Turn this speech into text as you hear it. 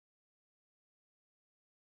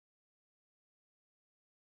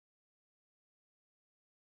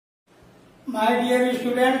My dear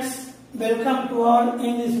students, welcome to our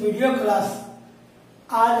in this video class.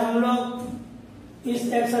 आज हम लोग इस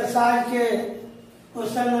एक्सरसाइज के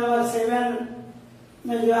क्वेश्चन नंबर 7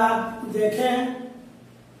 में जो आप देखे हैं,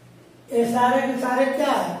 ये सारे के सारे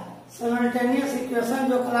क्या है, साइमल्टेनियस इक्वेशन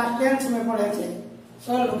जो क्लास 10th में पढ़े थे,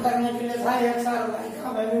 सोल्व करने के लिए था एक्स और वाई का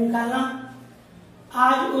वैल्यू निकालना।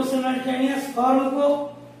 आज उस साइमल्टेनियस फॉर्म को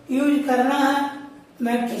यूज करना है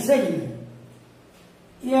मैट्रिसेज में।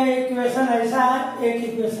 यह इक्वेशन ऐसा है, एक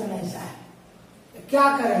इक्वेशन ऐसा है,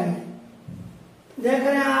 क्या करेंगे देख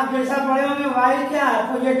रहे हैं आप। जैसा पढ़े होंगे y क्या है,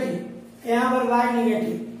 पॉजिटिव, यहाँ पर y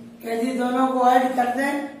निगेटिव। यदि दोनों को ऐड कर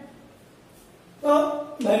दें तो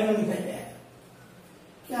वैल्यू निकल जाएगा।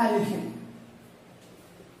 क्या लिखेंगे,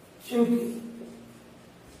 चूंकि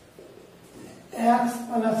x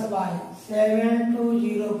plus Y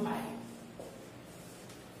 7205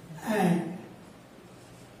 and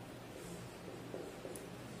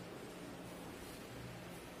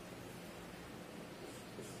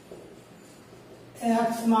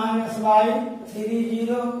x minus Y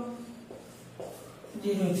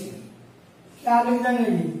 3003। क्या लिख देंगे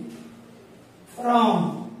जी, फ्रॉम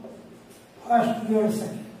फर्स्ट जोड़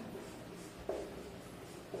second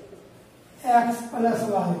x plus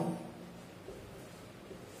Y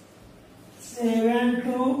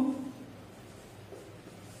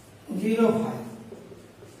 7205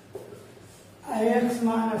 x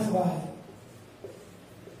minus Y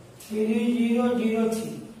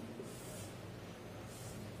 3003।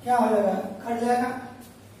 क्या हो जाएगा, कट जाएगा,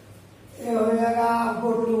 ये हो जाएगा आपको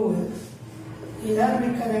 2x। इधर भी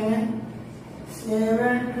करेंगे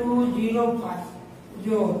 7205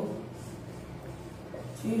 जो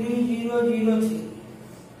 3003।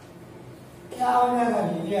 क्या हो जाएगा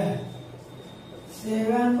जी, यह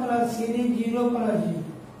 7 प्लस 3 0 प्लस 0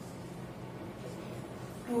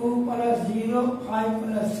 2 प्लस 0 5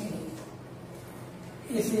 प्लस 3।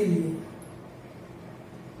 इसीलिए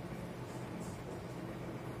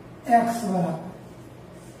x बराबर,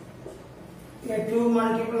 ये 2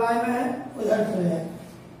 मल्टीप्लाई में है, उधर चले जाएगा।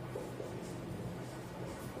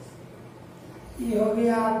 ये हो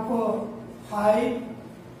गया आपको 5,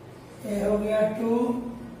 ये हो गया 2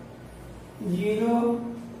 0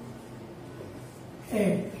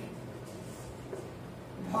 8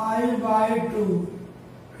 5/2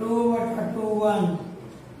 2/2 1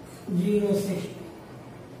 0 6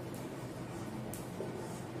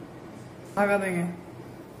 लगा देंगे।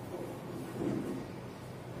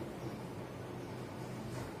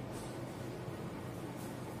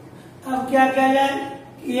 अब क्या किया जाए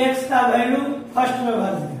कि x का वैल्यू फर्स्ट में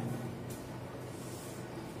भर दें।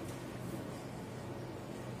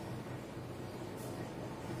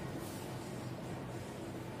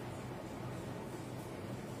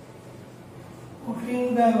 Putting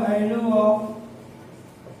the value of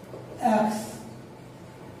x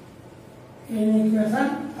in equation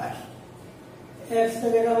first, x की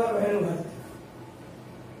जगह पर वैल्यू भर दें।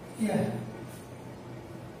 यह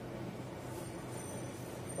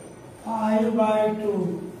 5/2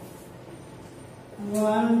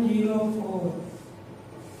 104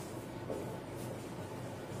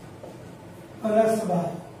 प्लस y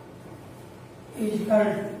इक्वल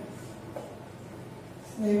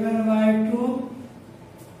 7/2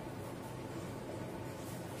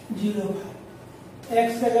 05। x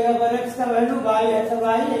के जगह पर x का वैल्यू y है तो y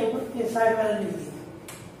इस साइड पर लिख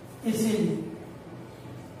दिया। इसीलिए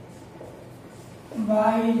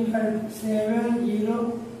y इक्वल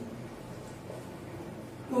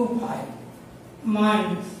 7025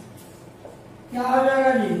 माइनस क्या हो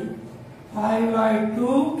जाएगा जी,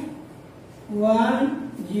 5/2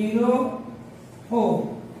 104।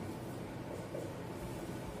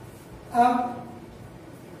 अब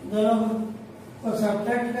दोनों को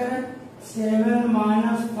सब्ट्रैक्ट करें, 7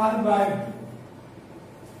 minus 5/2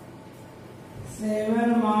 7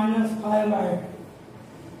 minus 5/2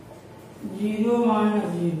 0 minus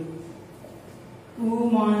 0 2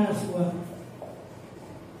 minus 1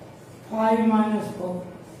 5 minus 4।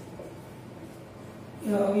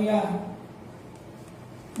 ये हो गया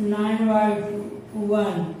 9/2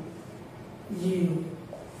 1 0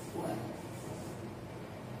 1।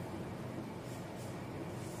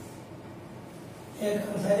 एक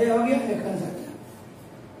आंसर हो गया, एक आंसर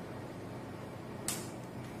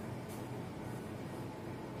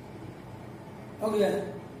हो गया।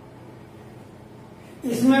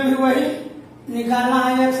 इसमें भी वही निकालना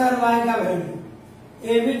है एक्स और वाई का वैल्यू।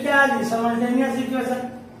 ये भी क्या है, साइमल्टेनियस इक्वेशन।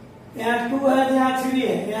 यहाँ 2 है तो यहाँ 3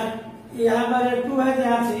 है, यहाँ पर 2 है तो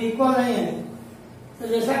यहाँ 3 इक्वल नहीं है। तो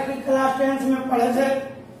जैसा कि क्लास 10th में पढ़े थे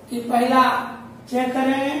कि पहला चेक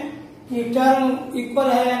करेंगे कि टर्म इक्वल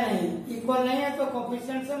है या नहीं। इक्वल नहीं है तो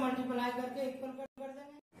कोफिशिएंट से मल्टीप्लाई करके इक्वल कर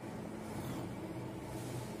देंगे।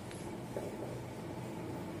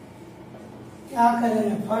 क्या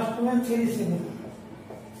करेंगे, फर्स्ट में 3 से गुना,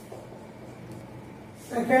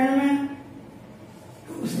 सेकेंड में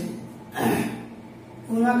 2 से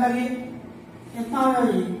गुना करिए, कितना होगा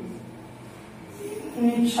जी,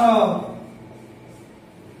 6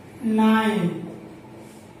 9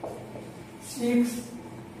 6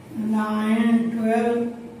 9 12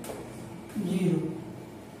 0,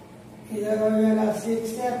 इधर हो जाएगा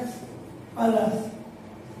 6x प्लस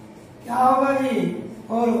क्या होगा जी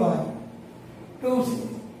 4y, 2 से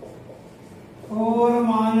 4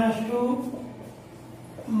 माइनस 2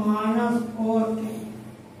 माइनस 4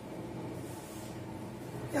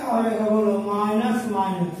 क्या होगा, बोलो, माइनस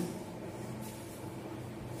माइनस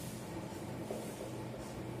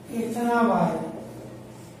इतना y,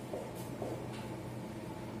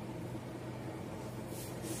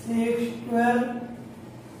 6 12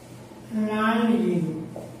 9 0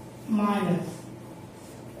 माइनस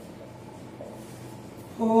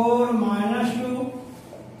 4 माइनस 2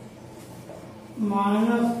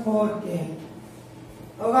 माइनस 4 10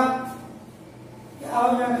 होगा, क्या हो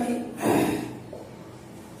जाएगा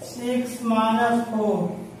 6 minus 4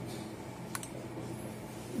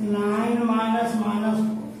 9 minus minus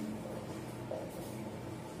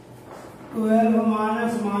 12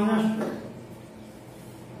 minus minus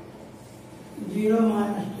 0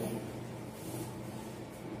 minus 10,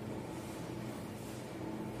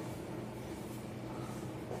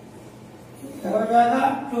 ये हो जाएगा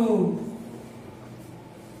 2,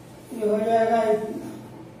 ये हो जाएगा इतना,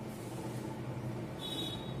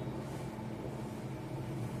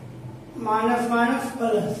 माइनस माइनस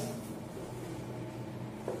प्लस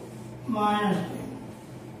माइनस 10,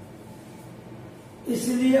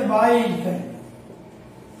 इसलिए बाइज करें,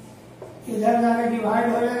 इधर जाकर डिवाइड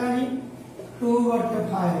हो जाएगा जी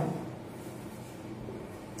 2/5,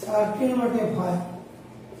 13/5,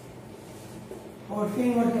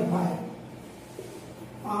 14/5,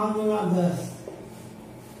 5 गुना 10,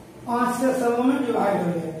 5 से सब में डिवाइड हो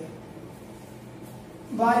जाएगा,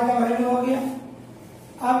 y का वैल्यू हो गया।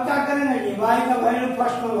 अब क्या करेंगे जी, y का वैल्यू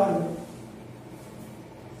फर्स्ट में भर दो,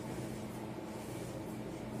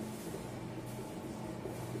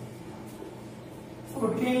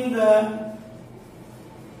 putting the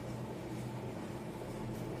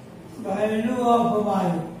value of y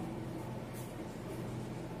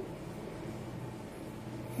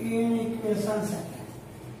in equation second,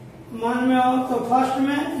 मन में हो तो फर्स्ट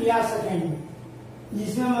में या सेकेंड में,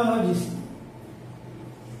 जिसमें मन हो जिसमें,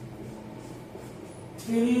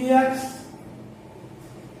 3x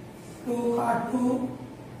 2 का 2,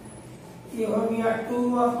 ये हो गया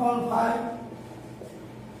 2/5,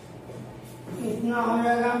 इतना हो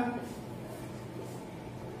जाएगा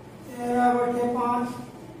 13/5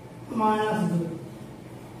 माइनस 2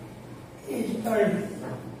 इक्वल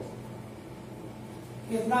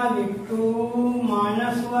कितना जी 2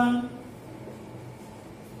 minus 1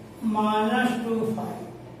 minus 2 5,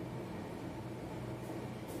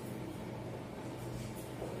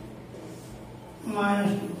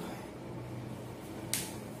 minus 2 5,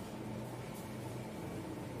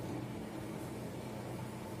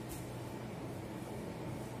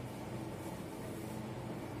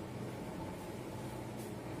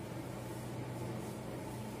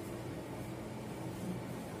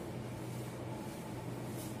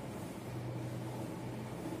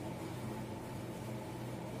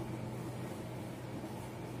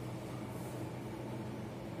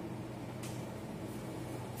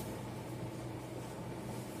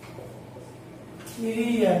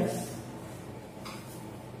 x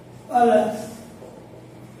plus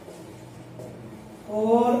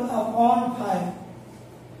 4/5,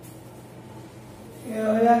 ये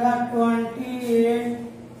हो जाएगा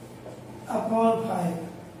 28/5,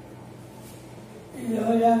 ये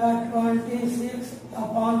हो जाएगा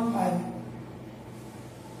 26/5,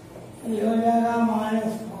 ये हो जाएगा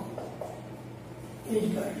 -4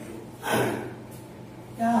 इक्वल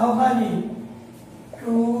क्या होगा जी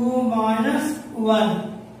 2 माइनस 1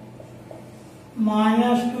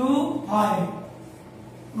 माइनस 2 5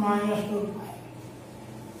 माइनस 2 5,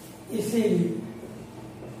 इसीलिए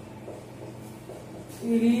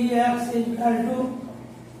 3x equal to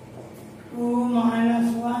 2 minus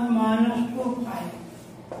 1 minus 2 5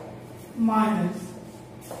 minus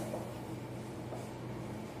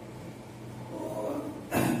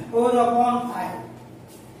 4/5,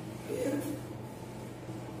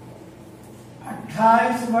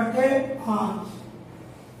 28/5,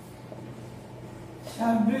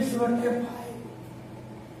 26/5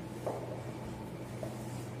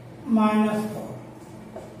 -4,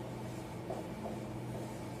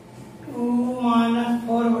 2 -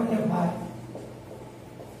 4/5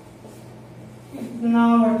 इतना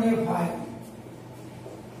बटे 5,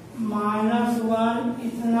 -1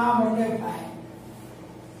 इतना बटे 5,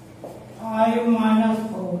 5 -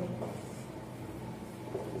 4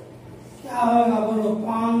 क्या होगा बोलो?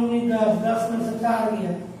 5 × 10, 10 में से 4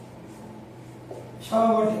 गया,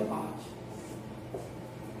 6/5।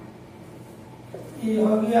 ये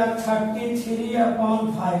हो गया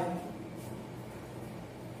 33/5,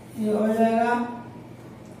 ये हो जाएगा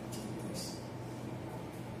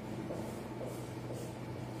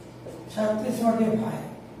 36/5,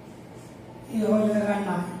 ये हो जाएगा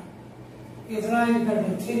 9। कितना इक्वल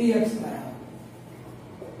टू 3x बराबर।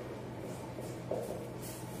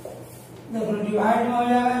 देखो डिवाइड में हो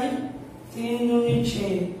जाएगा जी, 3 दूनी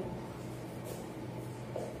 6,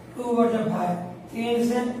 2/5, 3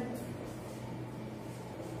 से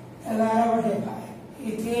 11/5,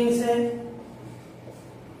 ये 3 से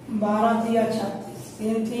 12 तिया 36,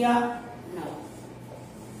 3 तिया 9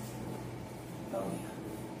 हो गया।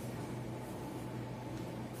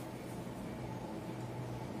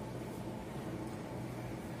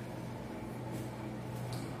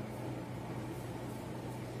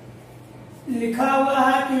 लिखा हुआ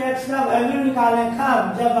है कि x का वैल्यू निकालें कब?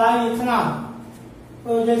 जब y इतना।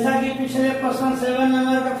 तो जैसा कि पिछले क्वेश्चन 7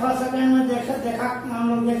 नंबर के फर्स्ट सेकंड में देखा हम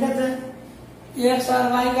लोग देखे थे, x और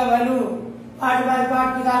y का वैल्यू पार्ट बाय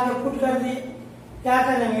पार्ट निकाल के पुट कर दिए। क्या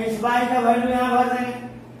करेंगे? इस y का वैल्यू यहाँ भर देंगे,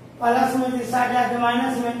 प्लस में इस साइड जाके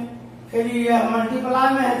माइनस में, फिर ये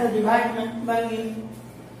मल्टीप्लाई में है तो डिवाइड में बन गई।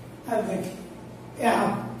 अब देखिए यहाँ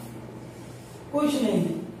कुछ नहीं,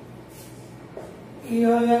 ये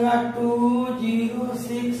हो जाएगा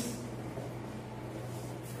 206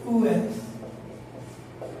 2x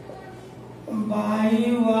by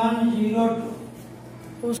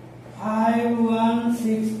 102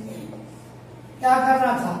 5168। क्या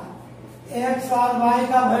करना था? x और y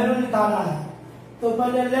का वैल्यू निकालना है, तो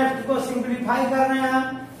पहले लेफ्ट को सिंप्लीफाई करना है,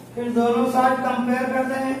 फिर दोनों साइड कंपेयर कर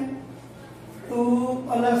देंगे। 2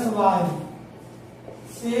 + y,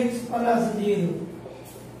 6 + 0,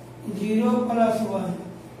 0 + 1,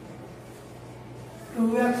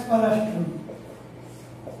 2x + 2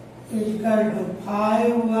 इक्वल टू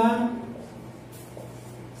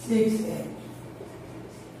 5168।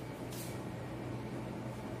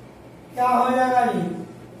 क्या हो जाएगा जी?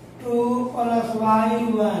 2 + y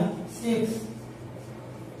 1, 6,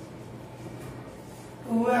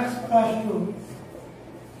 2x + 2,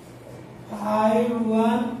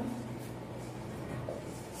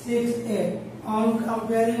 5168 on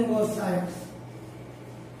comparing both sides.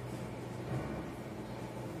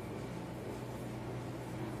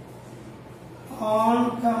 On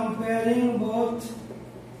comparing both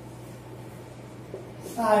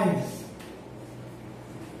sides,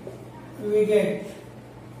 we get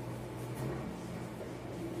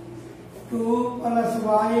 2 + y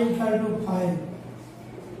equal to 5,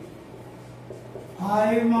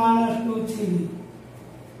 5 - 2 3,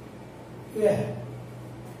 yeah,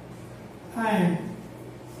 and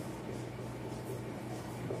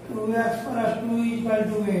 2x + 2 equal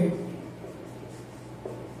to 8,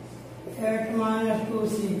 8 - 2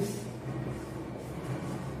 6,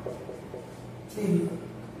 3,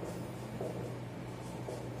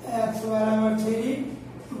 x बराबर 3,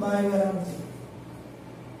 y बराबर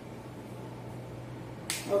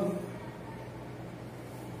 3।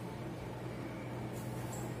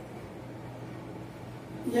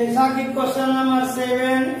 जैसा कि क्वेश्चन नंबर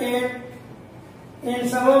 7, 8 इन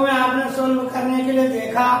सबों में आपने सोल्व करने के लिए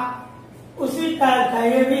देखा, उसी टाइप का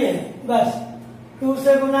ये भी है। बस 2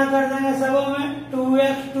 से गुना कर देंगे सबों में,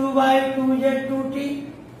 2x 2y 2z 2t,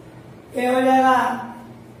 ये हो जाएगा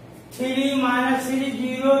 3 - 3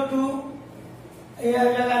 0 2, ये हो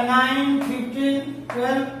जाएगा 9 15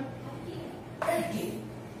 12 18।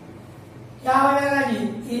 क्या हो जाएगा जी?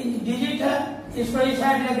 डिजिट है, इसको इस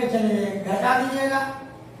साइड लेके चले जाएंगे, घटा दीजिएगा,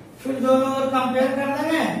 फिर दोनों ओर कंपेयर कर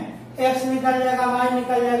देंगे, x निकल जाएगा, y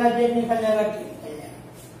निकल जाएगा, z निकल जाएगा, t निकल जाएगा।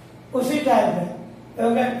 उसी टाइप है, हो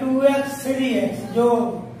गया 2x 3x, जो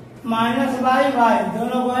 -y y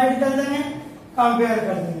दोनों को ऐड कर देंगे, कंपेयर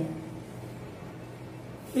कर देंगे।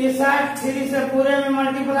 इस साइड 3 से पूरे में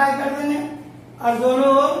मल्टीप्लाई कर देंगे और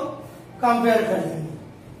दोनों ओर कंपेयर कर देंगे,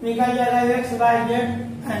 निकल जाएगा x y z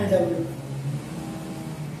and w।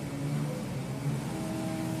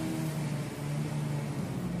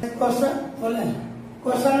 Question बोले,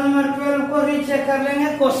 क्वेश्चन नंबर 12 को रीचेक कर लेंगे,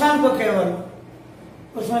 क्वेश्चन को केवल,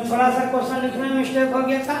 उसमें थोड़ा सा क्वेश्चन लिखने में मिस्टेक हो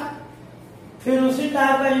गया था, फिर उसी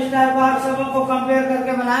टाइप का इस टाइप का सबों को कंपेयर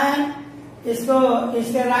करके बनाए हैं। इसको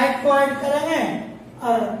इसके राइट को ऐड करेंगे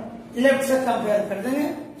और लेफ्ट से कंपेयर कर देंगे,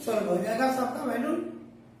 सोल्व हो जाएगा, सबका वैल्यू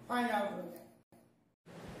फाइंड आउट हो जाएगा।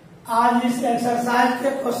 आज इस एक्सरसाइज के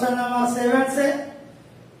क्वेश्चन नंबर 7 से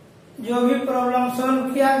जो भी प्रॉब्लम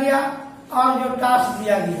सोल्व किया गया और जो टास्क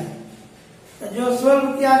दिया गया, तो जो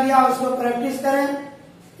सोल्व किया गया उसको प्रैक्टिस करें,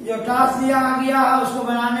 जो टास्क दिया गया है उसको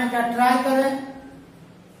बनाने का ट्राई करें।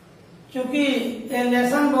 क्योंकि ये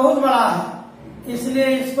लेसन बहुत बड़ा है, इसलिए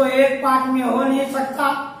इसको एक पार्ट में हो नहीं सकता,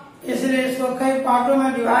 इसलिए इसको कई पार्टों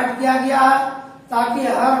में डिवाइड किया गया है ताकि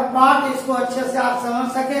हर पार्ट इसको अच्छे से आप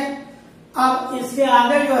समझ सकें। अब इसके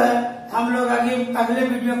आगे जो है हम लोग अगले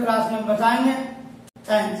वीडियो क्लास में बताएंगे।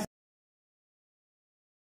 थैंक्स।